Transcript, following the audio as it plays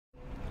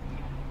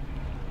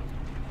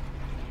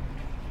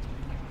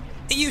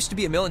It used to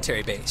be a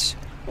military base.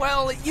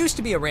 Well, it used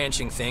to be a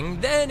ranching thing,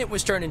 then it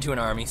was turned into an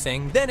army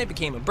thing, then it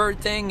became a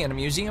bird thing and a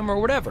museum or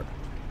whatever.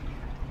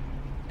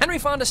 Henry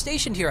Fonda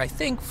stationed here, I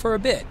think, for a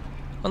bit,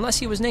 unless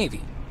he was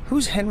Navy.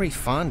 Who's Henry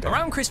Fonda?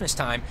 Around Christmas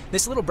time,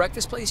 this little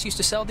breakfast place used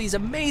to sell these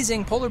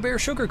amazing polar bear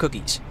sugar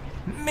cookies.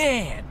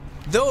 Man,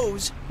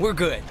 those were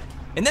good.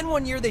 And then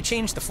one year they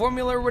changed the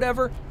formula or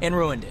whatever and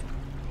ruined it.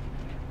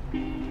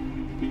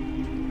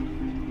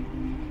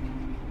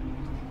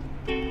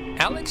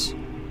 Alex?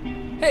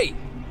 Hey,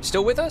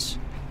 still with us?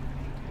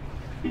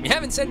 You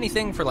haven't said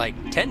anything for like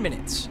 10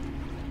 minutes.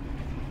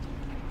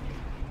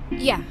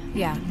 Yeah,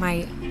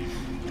 my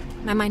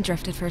mind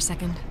drifted for a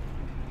second.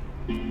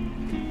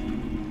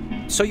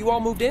 So you all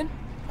moved in?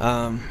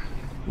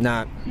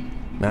 Not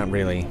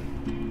really.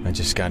 I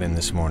just got in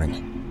this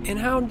morning. And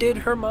how did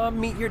her mom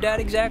meet your dad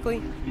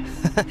exactly?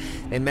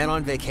 They met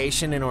on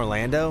vacation in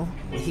Orlando.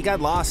 He got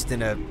lost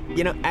in a...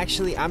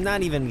 actually, I'm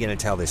not even gonna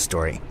tell this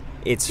story.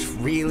 It's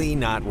really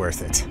not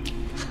worth it.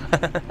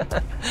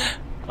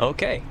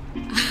 Okay.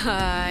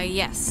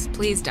 Yes,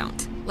 please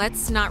don't.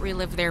 Let's not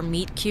relive their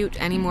meet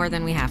cute any more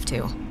than we have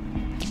to.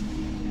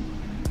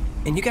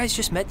 And you guys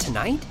just met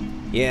tonight?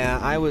 Yeah,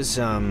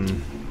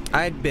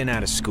 I'd been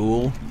out of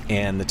school,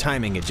 and the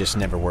timing had just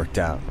never worked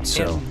out,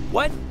 so... And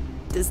what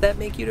does that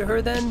make you to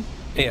her, then?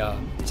 A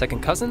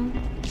second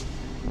cousin?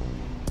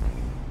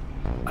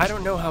 I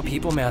don't know how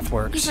people math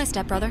works. He's my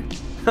stepbrother.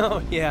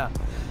 Oh, yeah.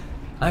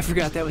 I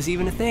forgot that was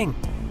even a thing.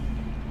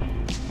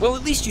 Well,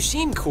 at least you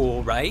seem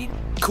cool, right?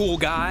 Cool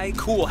guy,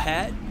 cool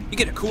hat. You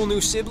get a cool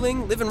new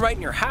sibling living right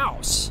in your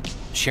house.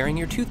 Sharing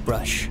your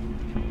toothbrush.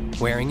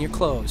 Wearing your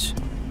clothes.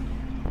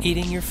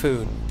 Eating your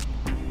food.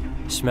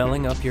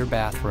 Smelling up your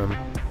bathroom.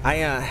 I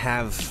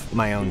have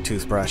my own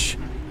toothbrush.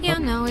 Yeah,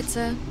 no, it's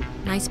a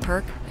nice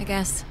perk, I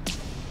guess.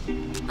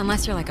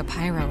 Unless you're like a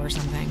pyro or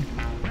something.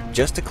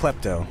 Just a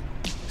klepto,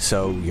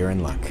 so you're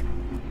in luck.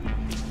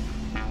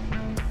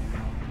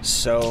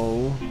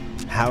 So,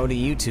 how do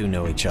you two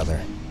know each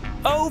other?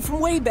 Oh, from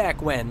way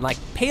back when, like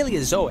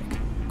Paleozoic.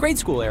 Grade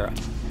school era.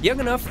 Young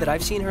enough that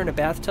I've seen her in a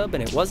bathtub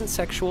and it wasn't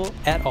sexual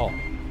at all.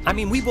 I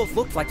mean, we both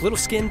looked like little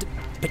skinned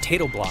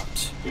potato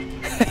blobs.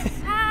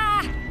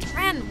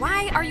 Ren,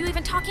 why are you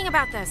even talking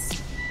about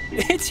this?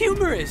 It's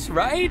humorous,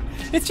 right?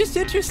 It's just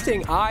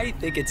interesting. I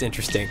think it's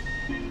interesting.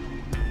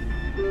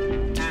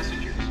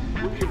 Passengers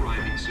will be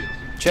arriving soon.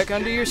 Check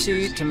under your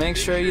seat to make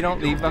sure you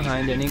don't leave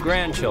behind any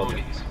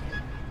grandchildren.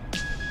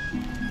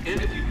 And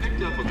if you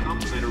picked up a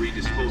complimentary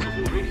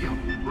disposable radio,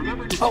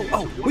 remember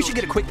to We should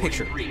get a quick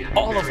picture.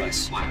 All of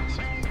us.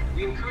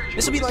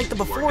 This will be like the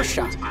before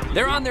shot.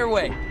 They're on their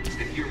way.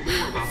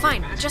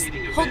 Fine, just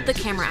hold the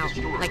camera out,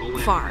 like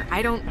far.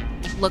 I don't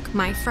look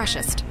my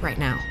freshest right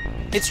now.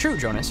 It's true,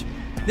 Jonas.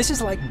 This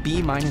is like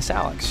B minus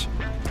Alex.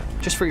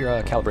 Just for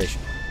your calibration.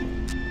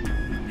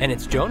 And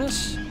it's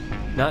Jonas,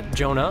 not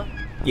Jonah.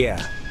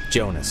 Yeah,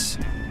 Jonas.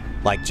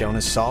 Like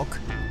Jonas Salk?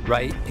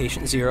 Right,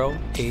 patient zero,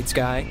 AIDS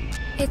guy.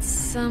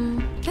 It's,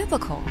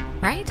 biblical,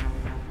 right?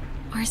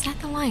 Or is that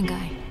the lion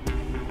guy?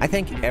 I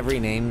think every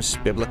name's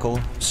biblical,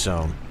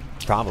 so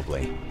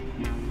probably.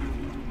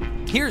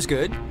 Here's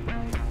good.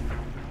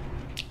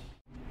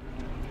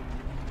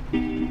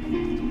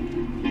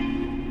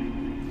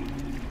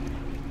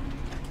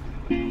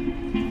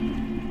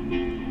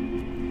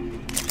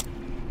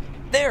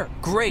 There,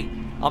 great.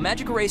 I'll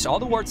magic erase all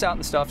the warts out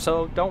and stuff,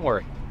 so don't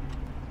worry.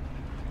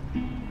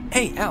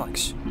 Hey,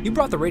 Alex, you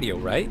brought the radio,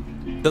 right?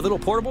 The little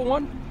portable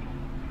one?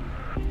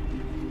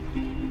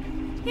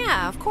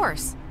 Yeah, of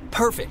course.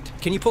 Perfect.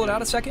 Can you pull it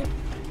out a second?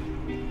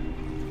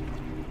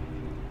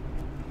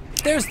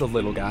 There's the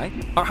little guy.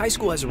 Our high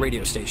school has a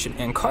radio station,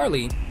 and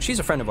Carly, she's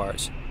a friend of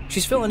ours.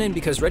 She's filling in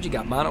because Reggie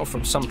got mono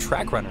from some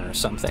track runner or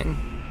something.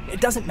 It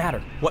doesn't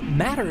matter. What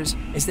matters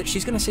is that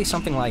she's gonna say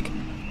something like,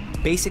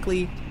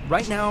 basically,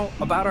 right now,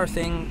 about our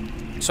thing,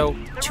 so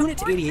tune it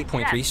to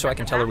 88.3 so I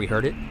can tell her we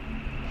heard it.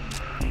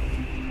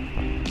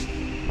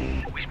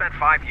 We spent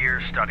 5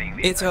 years studying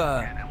the... It's,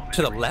 to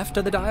the left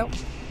of the dial.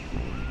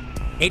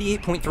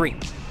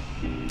 88.3.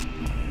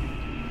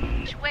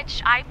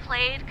 Which I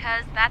played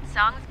because that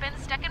song's been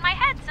stuck in my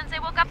head since I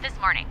woke up this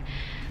morning.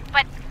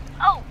 But,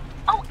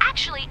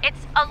 actually,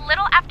 it's a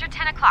little after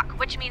 10 o'clock,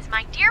 which means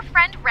my dear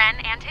friend Ren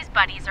and his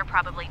buddies are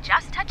probably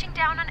just touching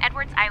down on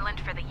Edwards Island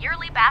for the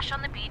yearly bash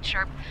on the beach,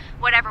 or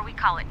whatever we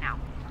call it now.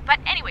 But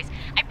anyways,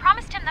 I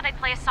promised him that I'd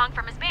play a song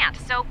from his band,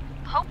 so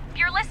hope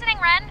you're listening,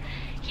 Ren.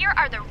 Here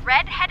are the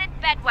Red-Headed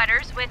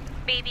Bedwetters with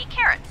Baby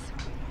Carrots.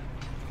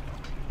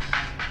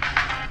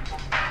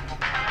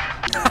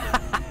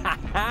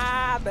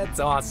 That's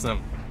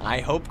awesome. I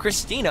hope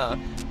Christina,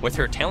 with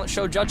her talent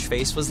show judge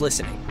face, was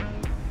listening.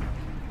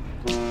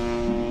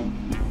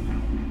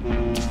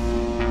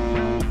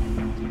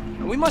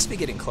 We must be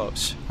getting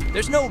close.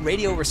 There's no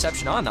radio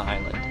reception on the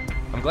island.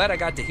 I'm glad I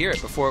got to hear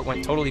it before it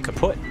went totally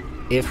kaput.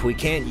 If we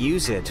can't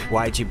use it,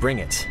 why'd you bring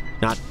it?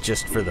 Not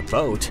just for the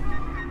boat.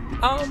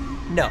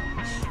 No.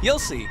 You'll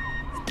see.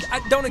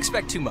 I don't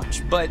expect too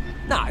much, but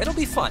nah, it'll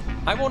be fun.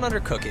 I won't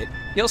undercook it.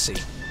 You'll see.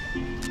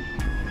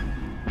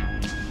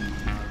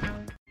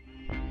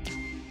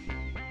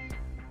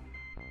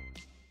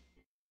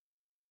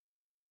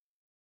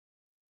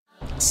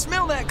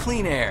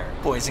 clean air,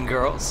 boys and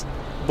girls.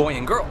 Boy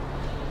and girl.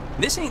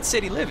 This ain't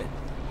city living.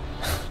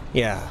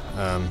 Yeah,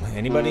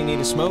 anybody need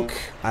a smoke?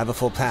 I have a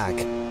full pack.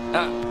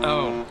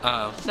 No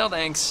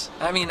thanks.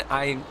 I mean,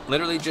 I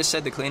literally just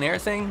said the clean air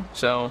thing,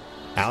 so...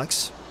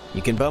 Alex,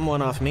 you can bum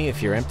one off me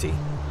if you're empty.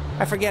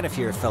 I forget if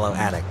you're a fellow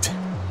addict.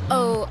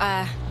 Oh,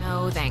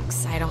 no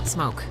thanks. I don't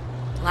smoke.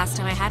 The last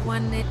time I had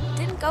one, it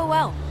didn't go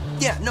well.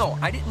 Yeah, no,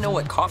 I didn't know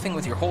what coughing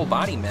with your whole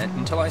body meant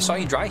until I saw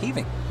you dry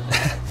heaving.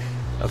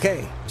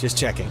 Okay, just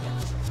checking.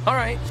 All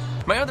right,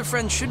 my other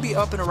friend should be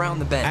up and around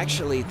the bend.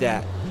 Actually,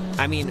 I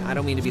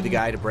don't mean to be the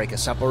guy to break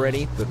us up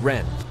already, but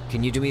Ren,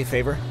 can you do me a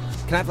favor?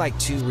 Can I have like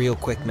 2 real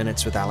quick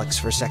minutes with Alex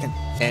for a second?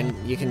 And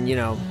you can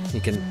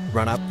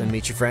run up and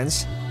meet your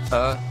friends?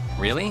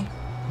 Really?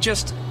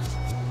 Just...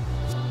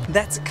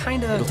 That's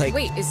kind of...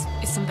 Wait, is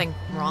something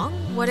wrong?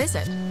 What is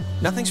it?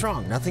 Nothing's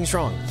wrong.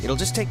 It'll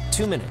just take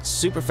 2 minutes,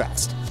 super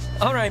fast.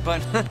 All right,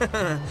 bud.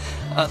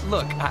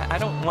 Look, I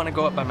don't want to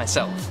go up by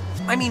myself.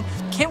 I mean,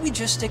 can't we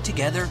just stick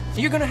together?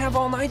 You're gonna have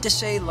all night to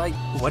say, like,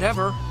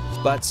 whatever.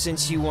 But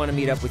since you want to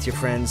meet up with your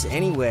friends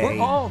anyway... We're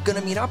all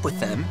gonna meet up with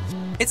them.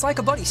 It's like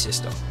a buddy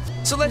system.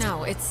 So let's...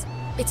 No, it's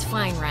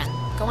fine, Ren.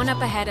 Go on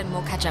up ahead and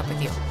we'll catch up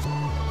with you.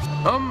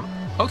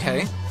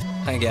 Okay,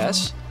 I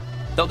guess.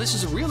 Though this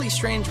is a really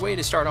strange way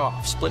to start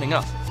off, splitting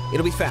up.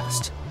 It'll be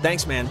fast.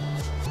 Thanks, man.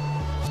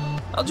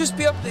 I'll just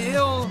be up the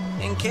hill,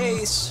 in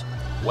case...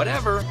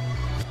 whatever.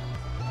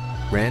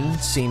 Ren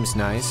seems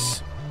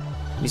nice.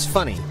 He's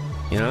funny,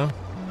 you know?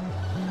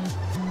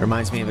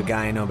 Reminds me of a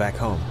guy I know back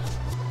home.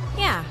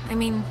 Yeah, I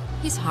mean,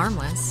 he's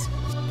harmless.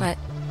 But,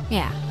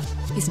 yeah,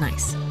 he's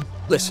nice.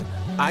 Listen,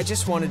 I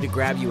just wanted to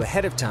grab you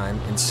ahead of time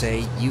and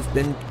say you've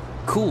been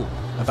cool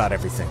about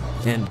everything.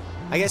 And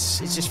I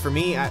guess it's just for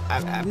me,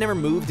 I've never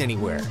moved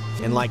anywhere.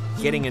 And like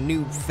getting a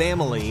new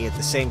family at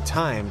the same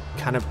time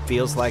kind of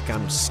feels like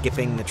I'm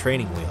skipping the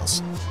training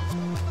wheels.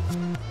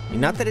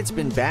 Not that it's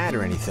been bad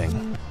or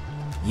anything.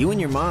 You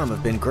and your mom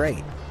have been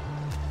great.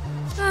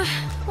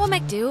 We'll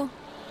make do.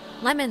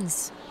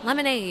 Lemons,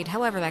 lemonade,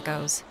 however that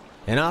goes.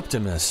 An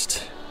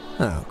optimist.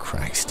 Oh,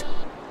 Christ.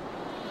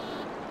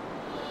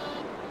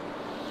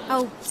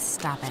 Oh,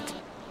 stop it.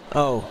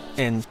 Oh,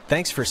 and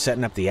thanks for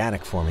setting up the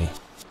attic for me.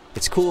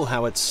 It's cool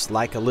how it's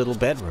like a little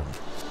bedroom.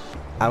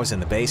 I was in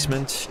the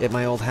basement at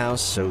my old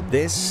house, so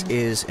this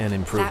is an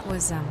improvement.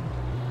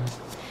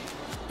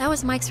 That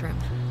was Mike's room,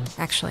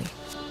 actually.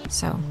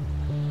 So,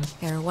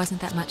 there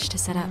wasn't that much to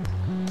set up.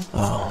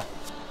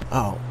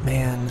 Oh,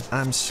 man,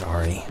 I'm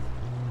sorry.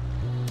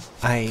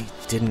 I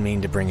didn't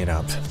mean to bring it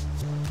up.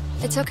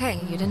 It's okay,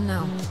 you didn't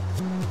know.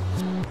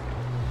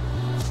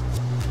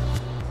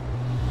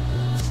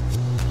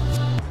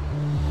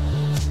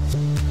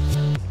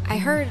 I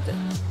heard,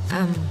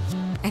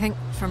 I think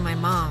from my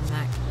mom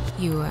that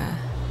you,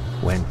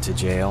 Went to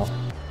jail?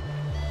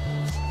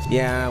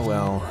 Yeah,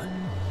 well,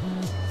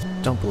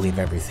 don't believe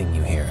everything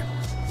you hear.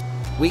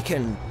 We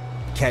can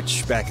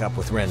catch back up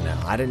with Ren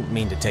now. I didn't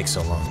mean to take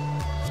so long.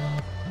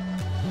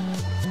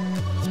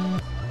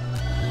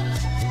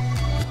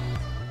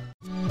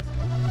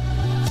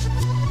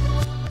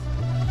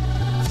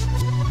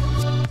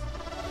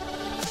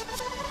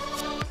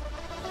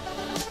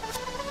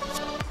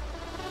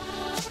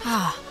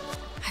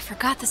 I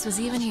forgot this was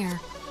even here.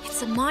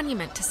 It's a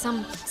monument to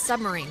some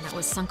submarine that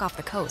was sunk off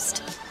the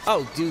coast.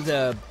 Oh, do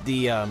the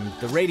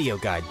radio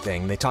guide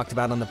thing they talked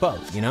about on the boat,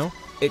 you know?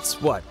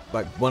 It's what,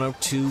 like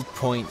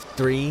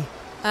 102.3?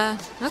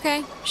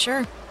 Okay,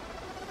 sure.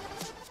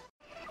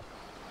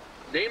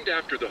 Named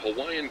after the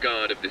Hawaiian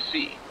god of the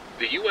sea,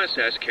 the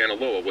USS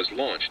Kanaloa was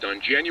launched on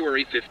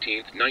January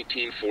 15,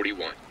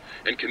 1941,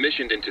 and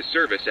commissioned into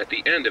service at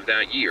the end of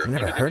that year. I've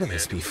never heard of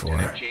this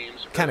before.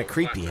 Kind of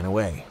creepy in a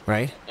way,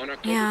 right?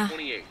 Yeah.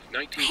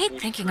 I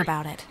hate thinking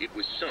about it. It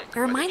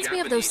reminds me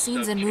of those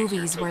scenes in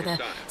movies where the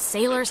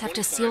sailors have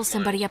to seal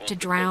somebody up to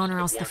drown or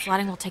else the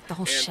flooding will take the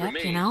whole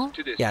ship, you know?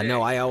 Yeah,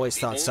 no, I always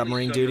thought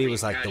submarine duty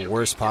was like the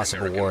worst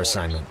possible war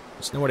assignment.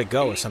 There's nowhere to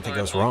go if something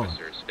goes wrong.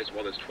 As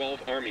well as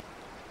 12 army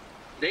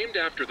named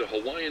after the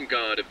Hawaiian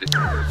god of the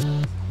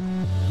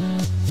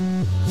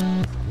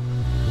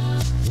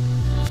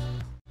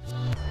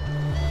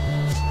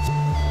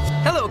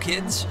Hello,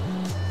 kids.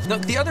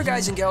 Look, the other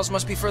guys and gals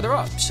must be further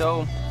up,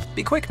 so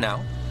be quick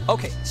now.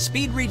 Okay,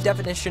 speed read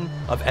definition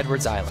of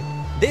Edwards Island.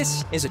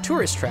 This is a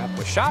tourist trap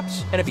with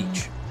shops and a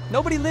beach.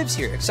 Nobody lives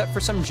here except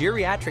for some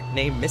geriatric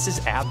named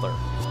Mrs. Adler.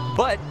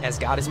 But, as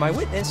God is my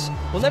witness,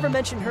 we'll never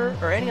mention her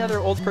or any other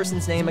old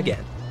person's name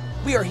again.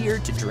 We are here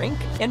to drink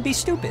and be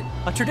stupid,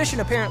 a tradition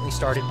apparently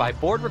started by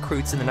bored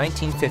recruits in the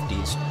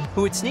 1950s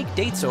who would sneak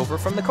dates over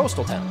from the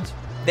coastal towns.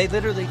 They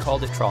literally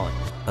called it trawling.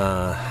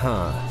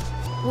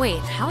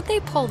 Wait, how'd they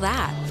pull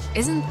that?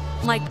 Isn't,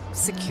 like,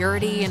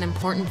 security an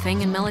important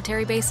thing in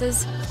military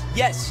bases?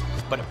 Yes,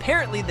 but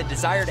apparently the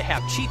desire to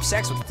have cheap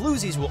sex with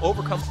floozies will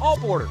overcome all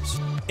borders.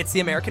 It's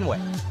the American way.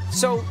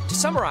 So, to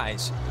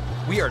summarize,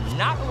 we are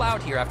not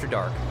allowed here after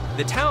dark,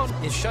 the town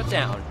is shut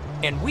down,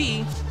 and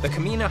we, the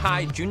Kamina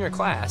High junior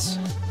class,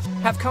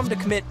 have come to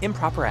commit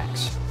improper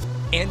acts.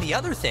 And the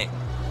other thing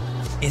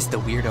is the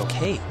weirdo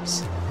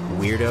caves.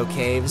 weirdo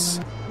caves?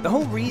 The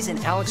whole reason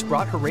Alex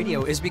brought her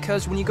radio is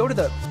because when you go to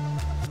the...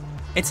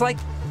 It's like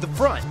the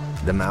front.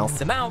 The mouth?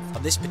 The mouth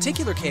of this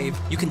particular cave,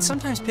 you can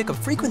sometimes pick up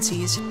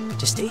frequencies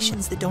to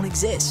stations that don't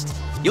exist.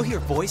 You'll hear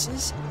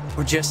voices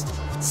or just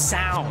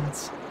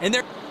sounds. And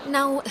they're...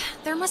 No,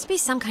 there must be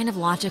some kind of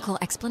logical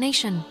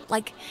explanation.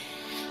 Like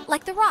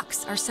the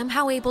rocks are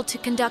somehow able to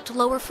conduct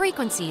lower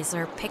frequencies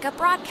or pick up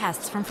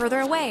broadcasts from further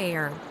away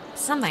or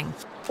something.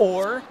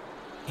 Or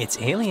it's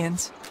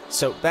aliens.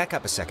 So, back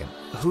up a second.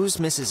 Who's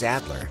Mrs.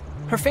 Adler?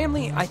 Her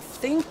family, I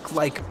think,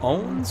 like,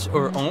 owns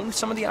or owned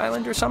some of the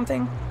island or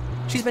something.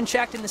 She's been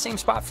shacked in the same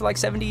spot for like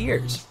 70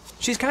 years.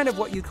 She's kind of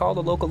what you'd call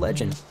a local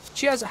legend.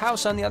 She has a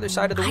house on the other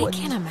side of the woods.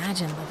 I can't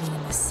imagine living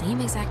in the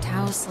same exact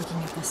house, looking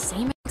at the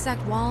same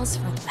exact walls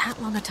for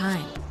that long a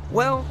time.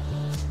 Well,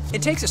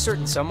 it takes a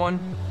certain someone,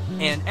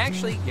 and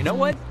actually, you know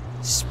what?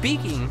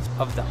 Speaking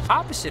of the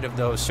opposite of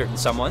those certain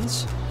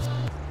someones,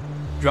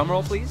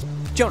 drumroll please.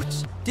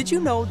 Jonas, did you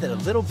know that a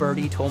little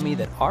birdie told me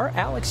that our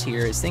Alex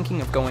here is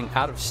thinking of going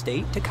out of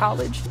state to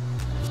college?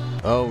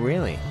 Oh,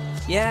 really?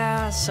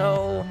 Yeah,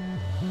 so...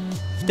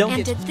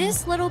 And did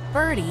this little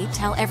birdie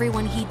tell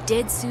everyone he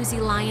did Susie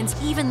Lyons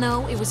even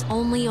though it was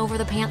only over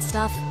the pants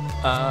stuff?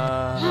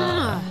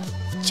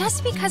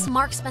 Just because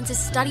Mark spends his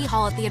study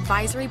hall at the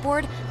advisory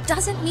board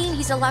doesn't mean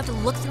he's allowed to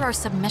look through our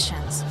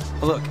submissions.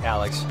 Look,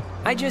 Alex,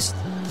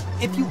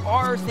 if you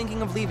are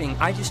thinking of leaving,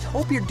 I just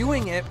hope you're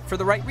doing it for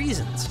the right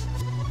reasons.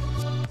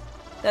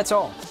 That's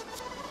all.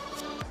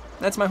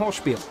 That's my whole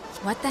spiel.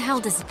 What the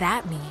hell does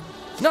that mean?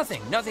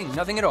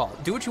 Nothing at all.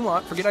 Do what you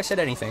want, forget I said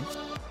anything.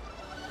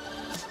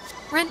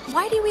 Ren,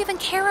 why do you even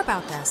care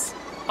about this?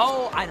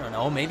 Oh, I don't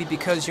know, maybe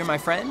because you're my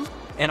friend,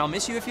 and I'll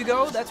miss you if you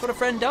go. That's what a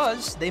friend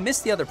does. They miss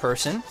the other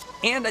person,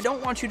 and I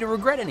don't want you to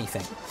regret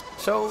anything.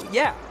 So,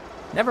 yeah,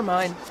 never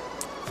mind.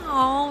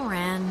 Oh,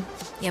 Ren,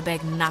 you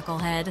big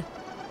knucklehead.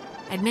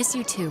 I'd miss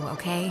you too,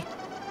 okay?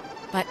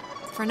 But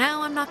for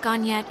now, I'm not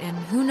gone yet, and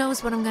who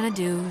knows what I'm gonna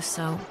do,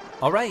 so...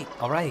 All right.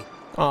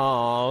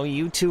 Oh,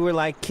 you two are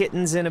like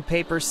kittens in a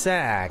paper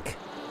sack.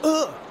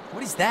 Ugh,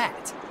 what is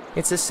that?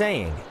 It's a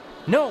saying.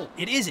 No,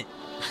 it isn't.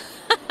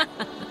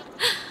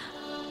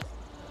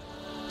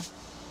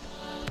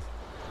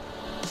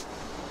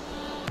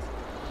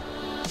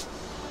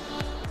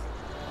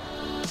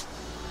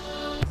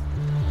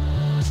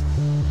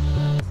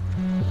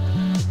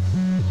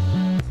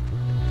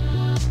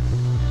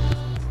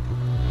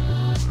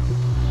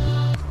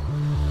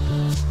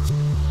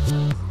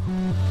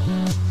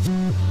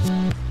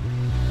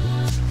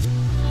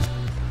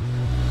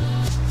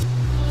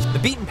 The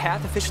beaten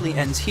path officially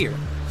ends here.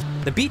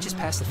 The beach is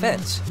past the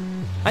fence.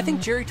 I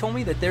think Jerry told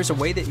me that there's a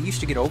way that you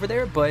used to get over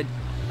there, but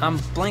I'm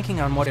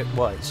blanking on what it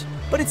was.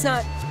 But it's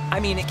not,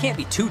 it can't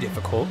be too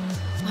difficult.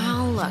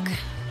 Well, look,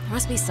 there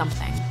must be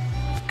something.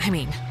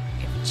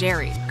 If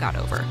Jerry got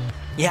over.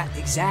 Yeah,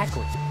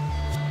 exactly.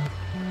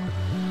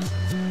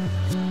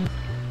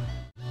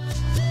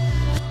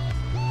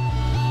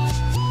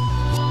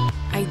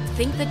 I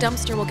think the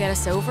dumpster will get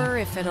us over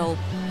if it'll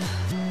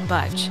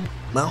budge.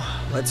 Well,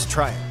 let's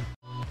try it.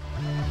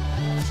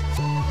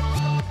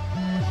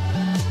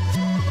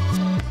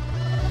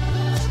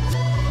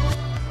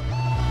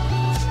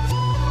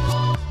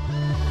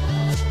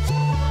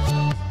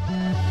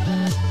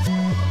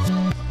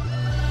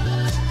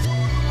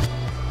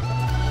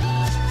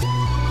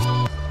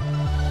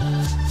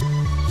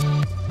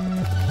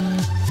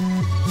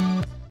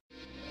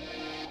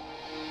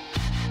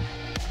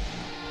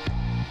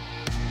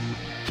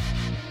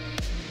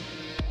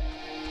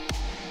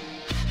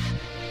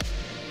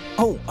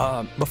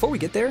 Before we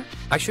get there,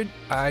 I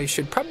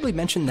should probably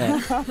mention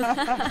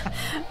that.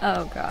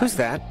 Oh, God. Who's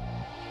that?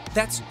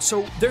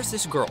 There's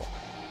this girl,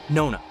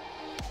 Nona.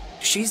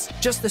 She's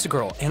just this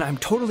girl, and I'm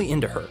totally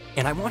into her,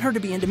 and I want her to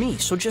be into me,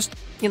 so just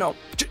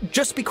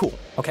be cool,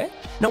 okay?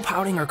 No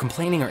pouting or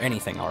complaining or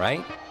anything, all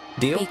right?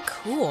 Deal? Be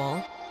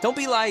cool? Don't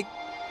be like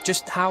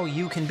just how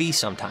you can be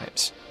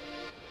sometimes.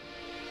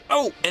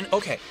 Oh, and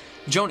okay,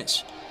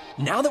 Jonas,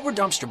 now that we're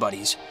dumpster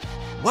buddies,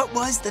 what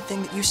was the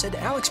thing that you said to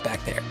Alex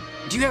back there?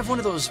 Do you have one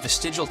of those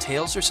vestigial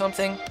tales or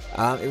something?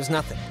 It was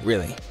nothing,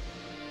 really.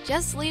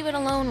 Just leave it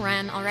alone,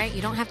 Ren, all right?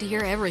 You don't have to hear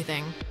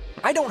everything.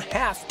 I don't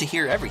have to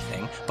hear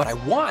everything, but I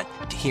want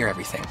to hear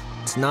everything.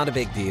 It's not a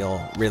big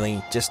deal,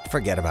 really. Just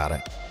forget about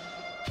it.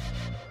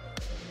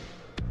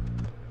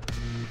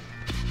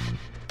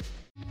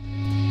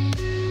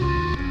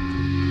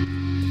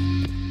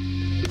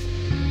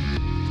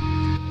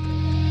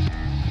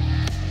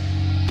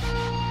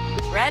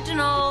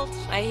 Reginald,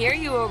 I hear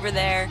you over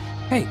there.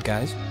 Hey,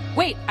 guys.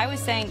 Wait, I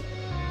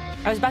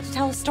was about to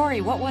tell a story.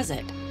 What was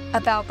it?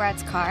 About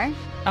Brad's car?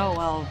 Oh,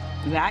 well,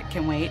 that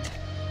can wait.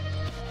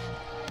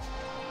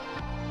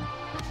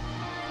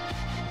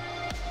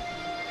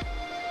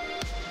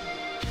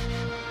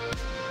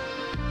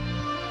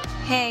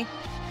 Hey.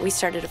 We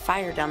started a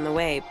fire down the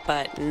way,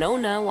 but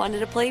Nona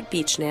wanted to play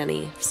beach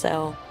nanny,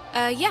 so...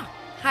 Yeah.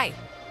 Hi.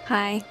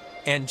 Hi.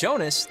 And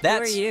Jonas,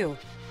 that's... Who are you?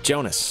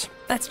 Jonas.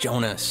 That's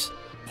Jonas.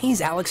 He's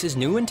Alex's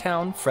new in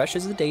town, fresh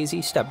as a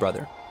daisy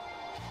stepbrother.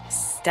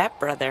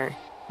 stepbrother.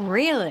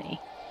 Really?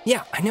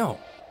 Yeah, I know.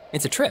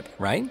 It's a trip,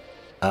 right?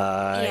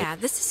 Yeah,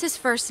 this is his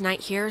first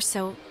night here,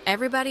 so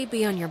everybody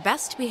be on your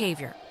best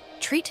behavior.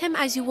 Treat him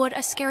as you would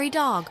a scary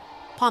dog.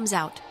 Palms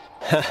out.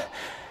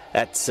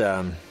 That's,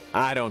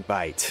 I don't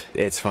bite.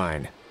 It's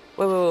fine.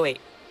 Wait.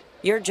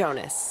 You're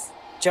Jonas.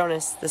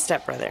 Jonas, the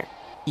stepbrother.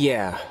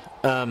 Yeah,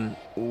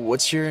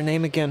 what's your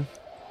name again?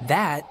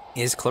 That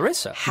is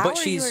Clarissa. How but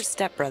are she's you her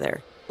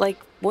stepbrother? Like,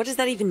 what does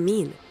that even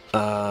mean?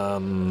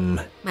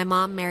 My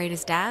mom married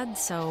his dad,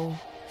 so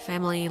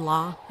family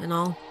law and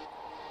all.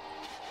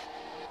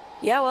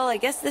 Yeah, well, I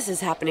guess this is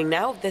happening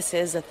now. This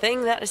is a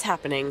thing that is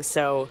happening,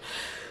 so...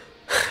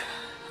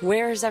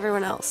 Where's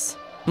everyone else?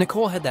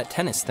 Nicole had that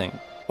tennis thing.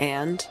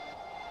 And?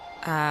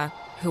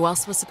 Who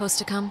else was supposed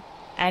to come?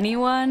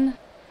 Anyone?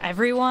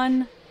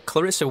 Everyone?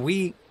 Clarissa,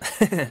 we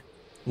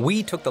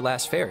took the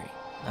last ferry.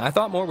 I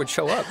thought more would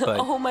show up, but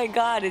Oh my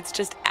god, it's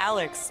just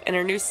Alex and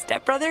her new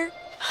stepbrother?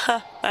 Huh,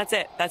 that's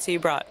it. That's who you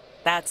brought.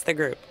 That's the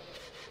group.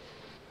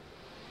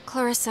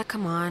 Clarissa,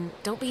 come on.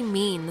 Don't be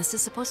mean. This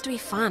is supposed to be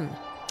fun.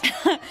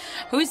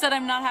 Who said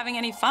I'm not having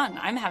any fun?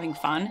 I'm having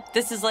fun.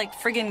 This is like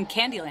friggin'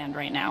 Candyland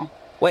right now.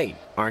 Wait,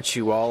 aren't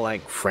you all,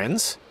 like,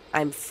 friends?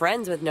 I'm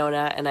friends with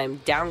Nona, and I'm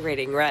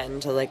downgrading Ren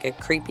to, like, a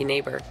creepy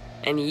neighbor.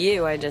 And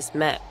you I just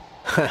met.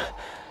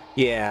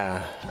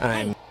 Yeah,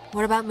 I'm... Hey,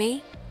 what about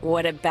me?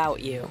 What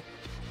about you?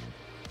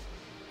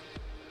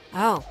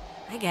 Oh,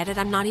 I get it.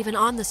 I'm not even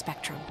on the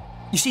spectrum.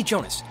 you see,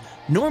 Jonas,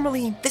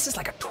 normally this is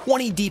like a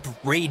 20 deep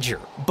rager,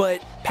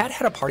 but Pat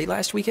had a party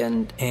last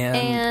weekend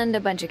And a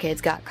bunch of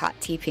kids got caught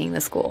TPing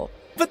the school.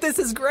 But this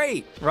is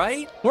great,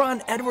 right? We're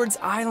on Edwards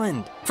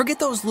Island. Forget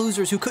those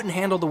losers who couldn't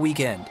handle the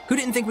weekend, who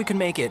didn't think we could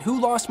make it,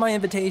 who lost my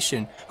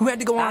invitation, who had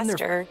to go on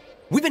their...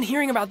 We've been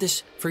hearing about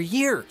this for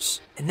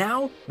years, and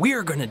now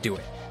we're gonna do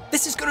it.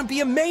 This is gonna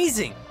be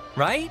amazing,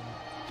 right?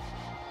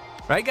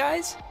 Right,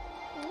 guys?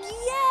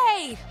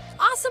 Yay!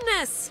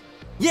 Awesomeness!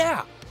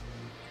 Yeah!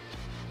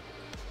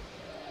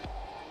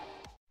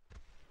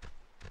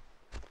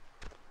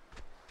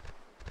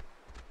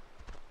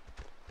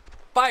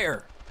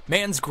 Fire!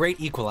 Man's great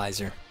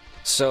equalizer.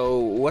 So,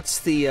 what's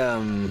the,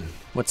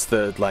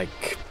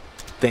 like,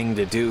 thing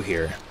to do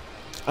here?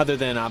 Other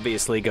than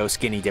obviously go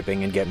skinny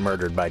dipping and get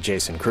murdered by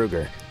Jason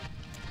Kruger.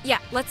 Yeah,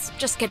 let's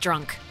just get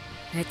drunk.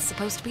 It's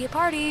supposed to be a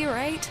party,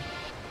 right?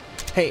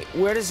 Hey,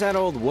 where does that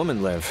old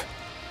woman live?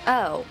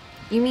 Oh,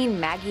 you mean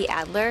Maggie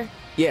Adler?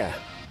 Yeah.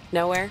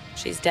 Nowhere.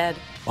 She's dead.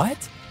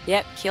 What?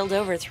 Yep, keeled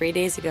over 3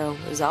 days ago.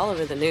 It was all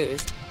over the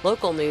news.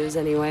 Local news,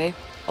 anyway.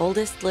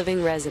 Oldest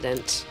living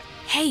resident.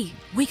 Hey,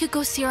 we could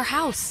go see her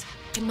house.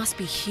 It must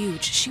be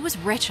huge. She was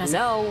rich as...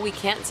 No, we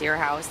can't see her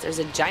house. There's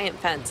a giant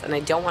fence, and I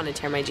don't want to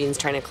tear my jeans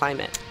trying to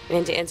climb it.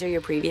 And to answer your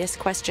previous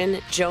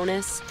question,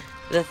 Jonas,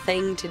 the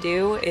thing to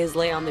do is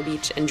lay on the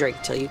beach and drink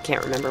till you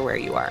can't remember where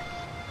you are.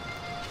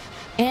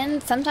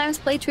 And sometimes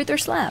play Truth or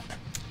Slap.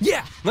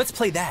 Yeah, let's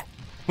play that.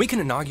 We can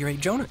inaugurate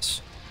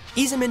Jonas.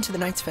 Ease him into the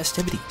night's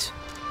festivities.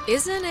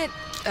 Isn't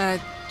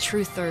it,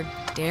 Truth or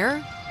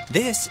Dare?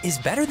 This is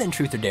better than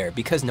Truth or Dare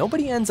because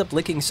nobody ends up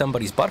licking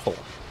somebody's butthole.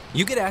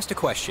 You get asked a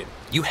question.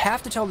 You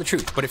have to tell the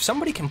truth, but if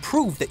somebody can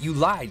prove that you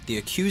lied, the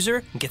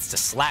accuser gets to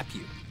slap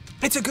you.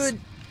 It's a good,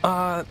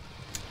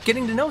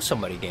 getting to know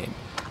somebody game.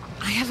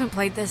 I haven't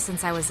played this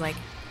since I was like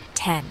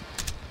 10.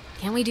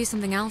 Can't we do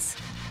something else?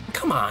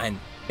 Come on.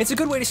 It's a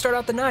good way to start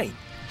out the night.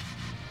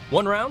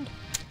 One round?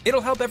 It'll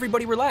help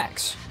everybody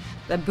relax.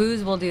 The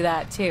booze will do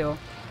that too.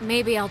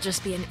 Maybe I'll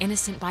just be an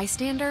innocent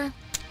bystander?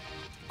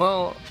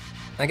 Well,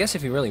 I guess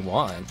if you really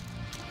want.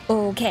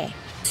 Okay,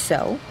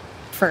 so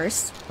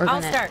first we're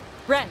I'll gonna... start.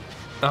 Ren.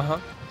 Uh-huh.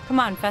 Come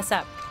on, fess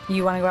up.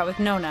 You want to go out with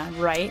Nona,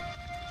 right?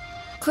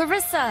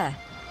 Clarissa!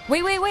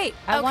 Wait.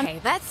 Okay,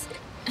 that's...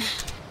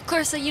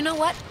 Clarissa, you know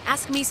what?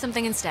 Ask me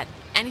something instead.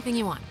 Anything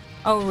you want.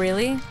 Oh,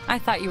 really? I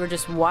thought you were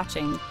just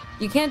watching.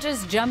 You can't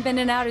just jump in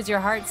and out as your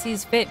heart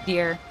sees fit,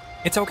 dear.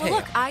 It's okay. Well,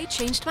 look, I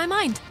changed my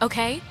mind,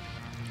 okay?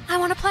 I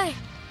want to play.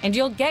 And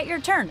you'll get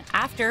your turn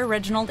after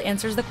Reginald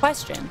answers the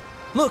question.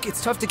 Look,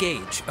 it's tough to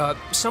gauge.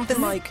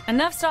 Something like...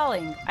 Enough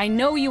stalling. I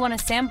know you want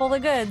to sample the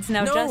goods.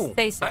 Now just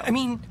say so. I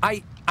mean,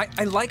 I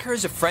like her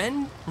as a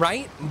friend,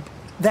 right?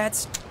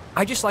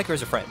 I just like her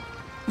as a friend.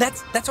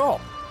 That's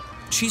all.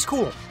 She's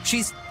cool.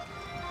 She's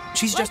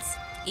Let's just...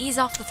 ease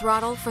off the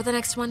throttle for the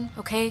next one,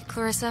 okay,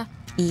 Clarissa?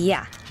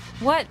 Yeah.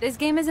 What? This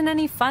game isn't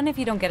any fun if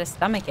you don't get a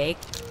stomach ache.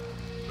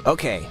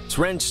 Okay, it's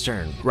Ren's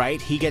turn,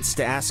 right? He gets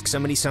to ask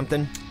somebody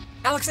something?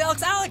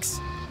 Alex!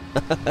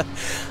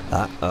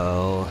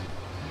 Uh-oh.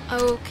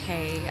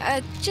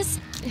 Okay,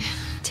 just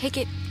take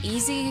it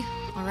easy,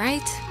 all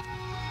right?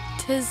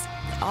 'Tis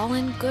all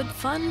in good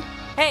fun.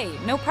 Hey,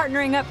 no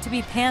partnering up to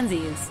be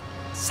pansies.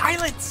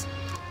 Silence!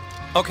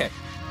 Okay.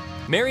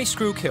 Marry,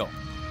 screw, kill.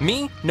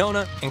 Me,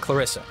 Nona, and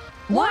Clarissa.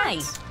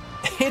 Why?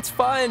 It's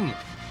fun.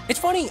 It's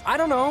funny, I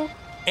don't know.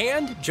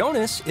 And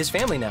Jonas is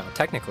family now,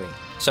 technically.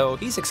 So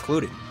he's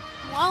excluded.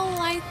 Well,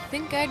 I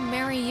think I'd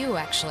marry you,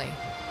 actually.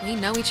 We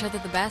know each other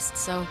the best,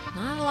 so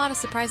not a lot of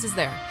surprises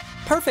there.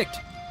 Perfect.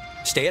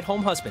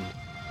 Stay-at-home husband.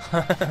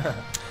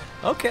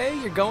 Okay,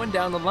 you're going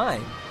down the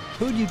line.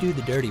 Who'd you do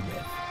the dirty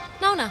with?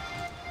 Nona.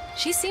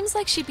 She seems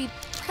like she'd be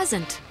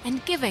present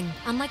and giving,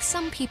 unlike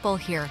some people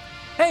here.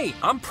 Hey,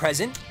 I'm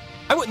present.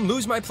 I wouldn't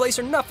lose my place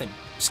or nothing.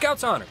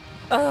 Scout's honor.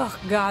 Oh,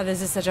 God,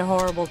 this is such a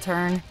horrible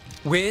turn.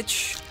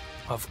 Which,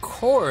 of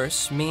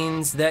course,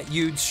 means that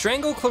you'd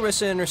strangle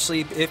Clarissa in her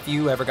sleep if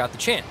you ever got the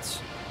chance.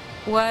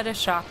 What a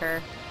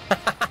shocker.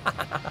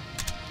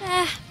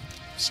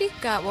 She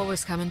got what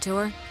was coming to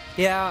her.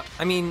 Yeah,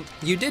 I mean,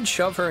 you did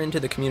shove her into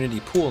the community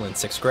pool in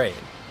 6th grade.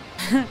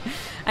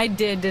 I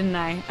did, didn't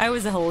I? I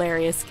was a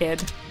hilarious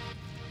kid.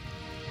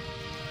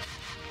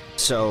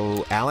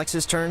 So,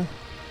 Alex's turn?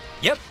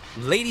 Yep,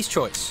 lady's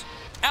choice.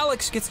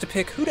 Alex gets to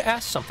pick who to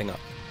ask something of.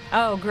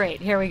 Oh, great.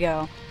 Here we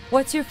go.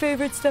 What's your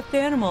favorite stuffed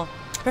animal?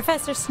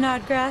 Professor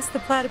Snodgrass, the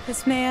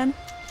platypus man?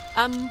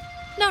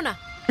 Nona.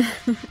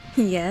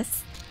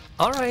 Yes.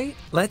 All right,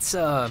 let's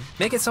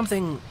make it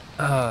something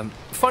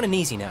fun and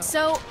easy now.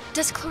 So,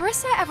 does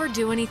Clarissa ever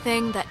do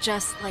anything that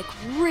just, like,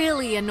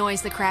 really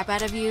annoys the crap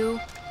out of you?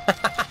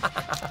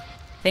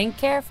 Think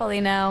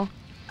carefully now.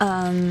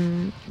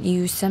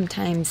 You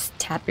sometimes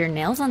tap your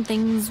nails on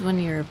things when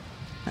you're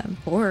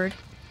bored.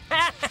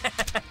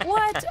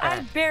 What?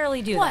 I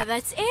barely do What, that.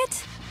 that's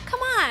it? Come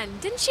on,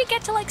 didn't she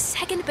get to, like,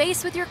 second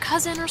base with your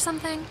cousin or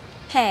something?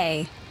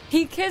 Hey.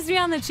 He kissed me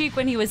on the cheek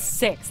when he was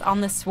 6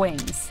 on the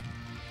swings.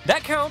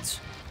 That counts.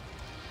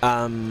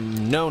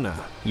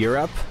 Nona, you're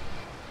up?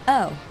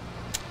 Oh.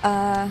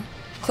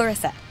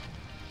 Clarissa.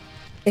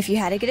 If you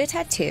had to get a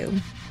tattoo,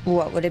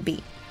 what would it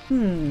be?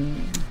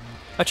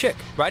 A chick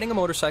riding a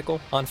motorcycle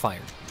on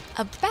fire.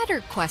 A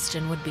better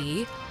question would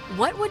be,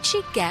 what would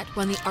she get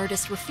when the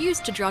artist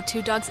refused to draw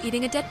 2 dogs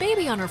eating a dead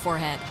baby on her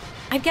forehead?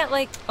 I'd get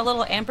like a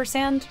little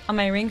ampersand on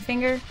my ring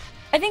finger.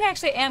 I think I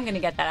actually am gonna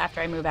get that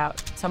after I move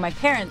out, so my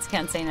parents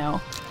can't say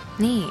no.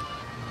 Neat.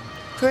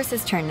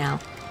 Clarissa's turn now.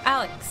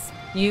 Alex,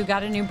 you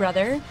got a new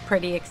brother.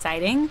 Pretty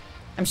exciting.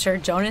 I'm sure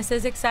Jonas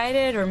is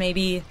excited, or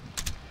maybe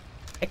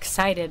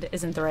excited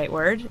isn't the right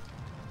word.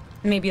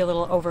 Maybe a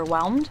little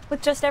overwhelmed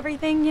with just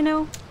everything, you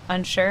know?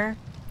 Unsure.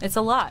 It's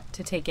a lot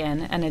to take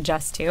in and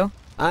adjust to.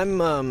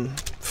 I'm,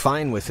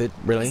 fine with it,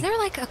 really. Is there,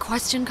 like, a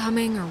question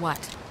coming or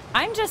what?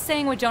 I'm just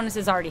saying what Jonas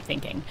is already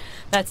thinking.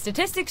 That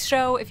statistics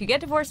show if you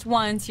get divorced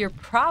once, you're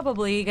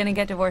probably gonna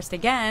get divorced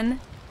again.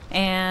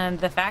 And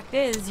the fact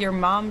is, your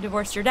mom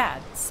divorced your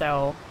dad.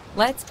 So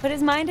let's put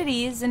his mind at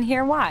ease and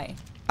hear why.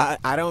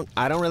 I don't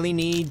really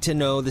need to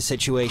know the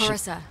situation.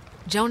 Clarissa,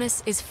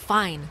 Jonas is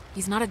fine.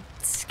 He's not a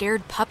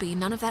scared puppy.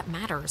 None of that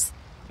matters.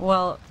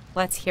 Well,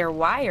 let's hear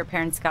why your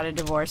parents got a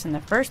divorce in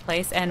the first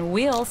place, and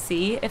we'll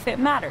see if it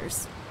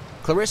matters.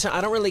 Clarissa, I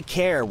don't really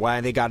care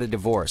why they got a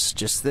divorce,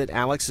 just that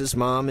Alex's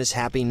mom is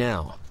happy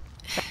now.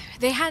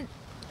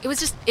 It was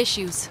just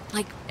issues,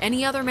 like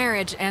any other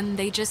marriage, and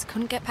they just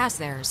couldn't get past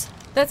theirs.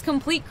 That's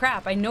complete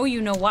crap. I know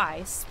you know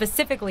why.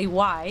 Specifically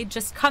why.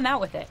 Just come out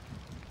with it.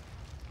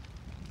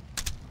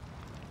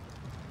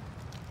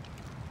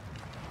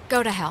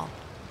 Go to hell.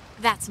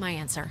 That's my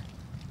answer.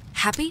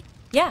 Happy?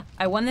 Yeah,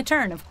 I won the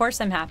turn. Of course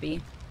I'm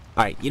happy.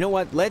 Alright, you know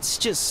what? Let's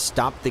just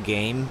stop the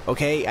game,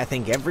 okay? I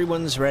think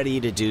everyone's ready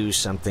to do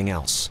something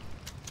else.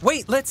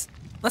 Wait, let's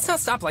not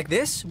stop like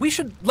this. We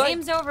should, like...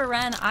 Game's over,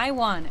 Ren. I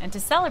won. And to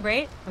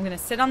celebrate, I'm gonna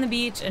sit on the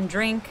beach and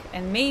drink,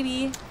 and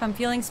maybe, if I'm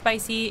feeling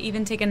spicy,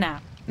 even take a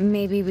nap.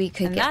 Maybe we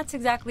could And that's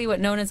exactly what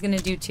Nona's gonna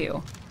do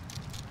too.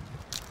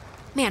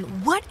 Man,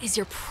 what is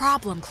your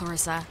problem,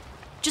 Clarissa?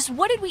 Just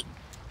what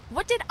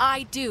did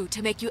I do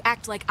to make you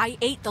act like I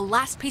ate the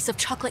last piece of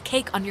chocolate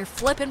cake on your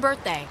flippin'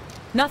 birthday?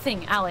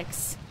 Nothing,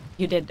 Alex.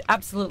 You did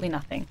absolutely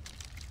nothing.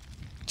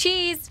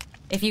 Cheese!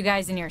 If you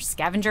guys in your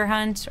scavenger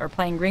hunt or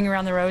playing Ring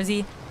Around the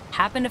Rosie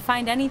happen to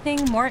find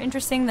anything more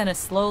interesting than a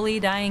slowly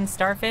dying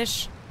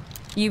starfish,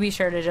 you be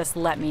sure to just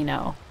let me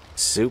know.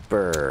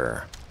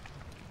 Super.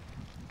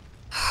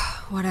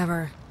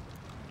 Whatever.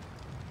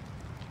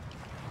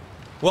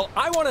 Well,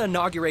 I want to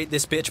inaugurate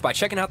this bitch by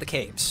checking out the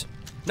caves.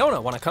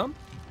 Nona, want to come?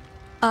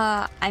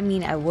 I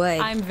mean, I would.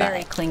 I'm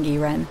very clingy,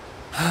 Ren.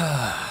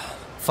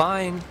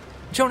 Fine.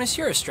 Jonas,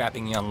 you're a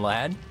strapping young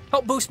lad.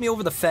 Help boost me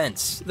over the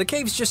fence. The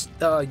cave's just,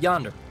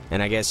 yonder.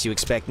 And I guess you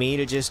expect me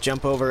to just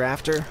jump over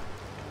after?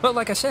 But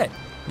like I said,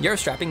 you're a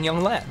strapping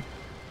young lad.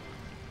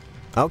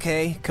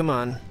 Okay, come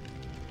on.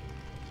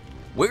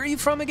 Where are you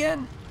from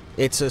again?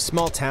 It's a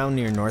small town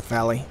near North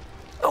Valley.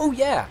 Oh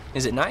yeah,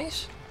 is it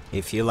nice?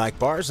 If you like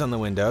bars on the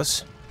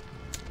windows.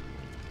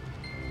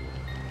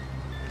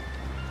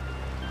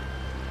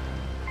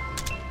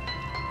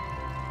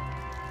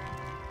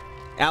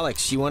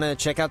 Alex, you want to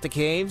check out the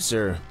caves,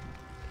 or...?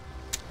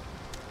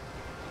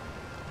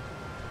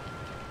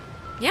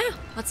 Yeah,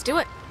 let's do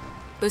it.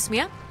 Boost me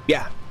up?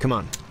 Yeah, come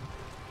on.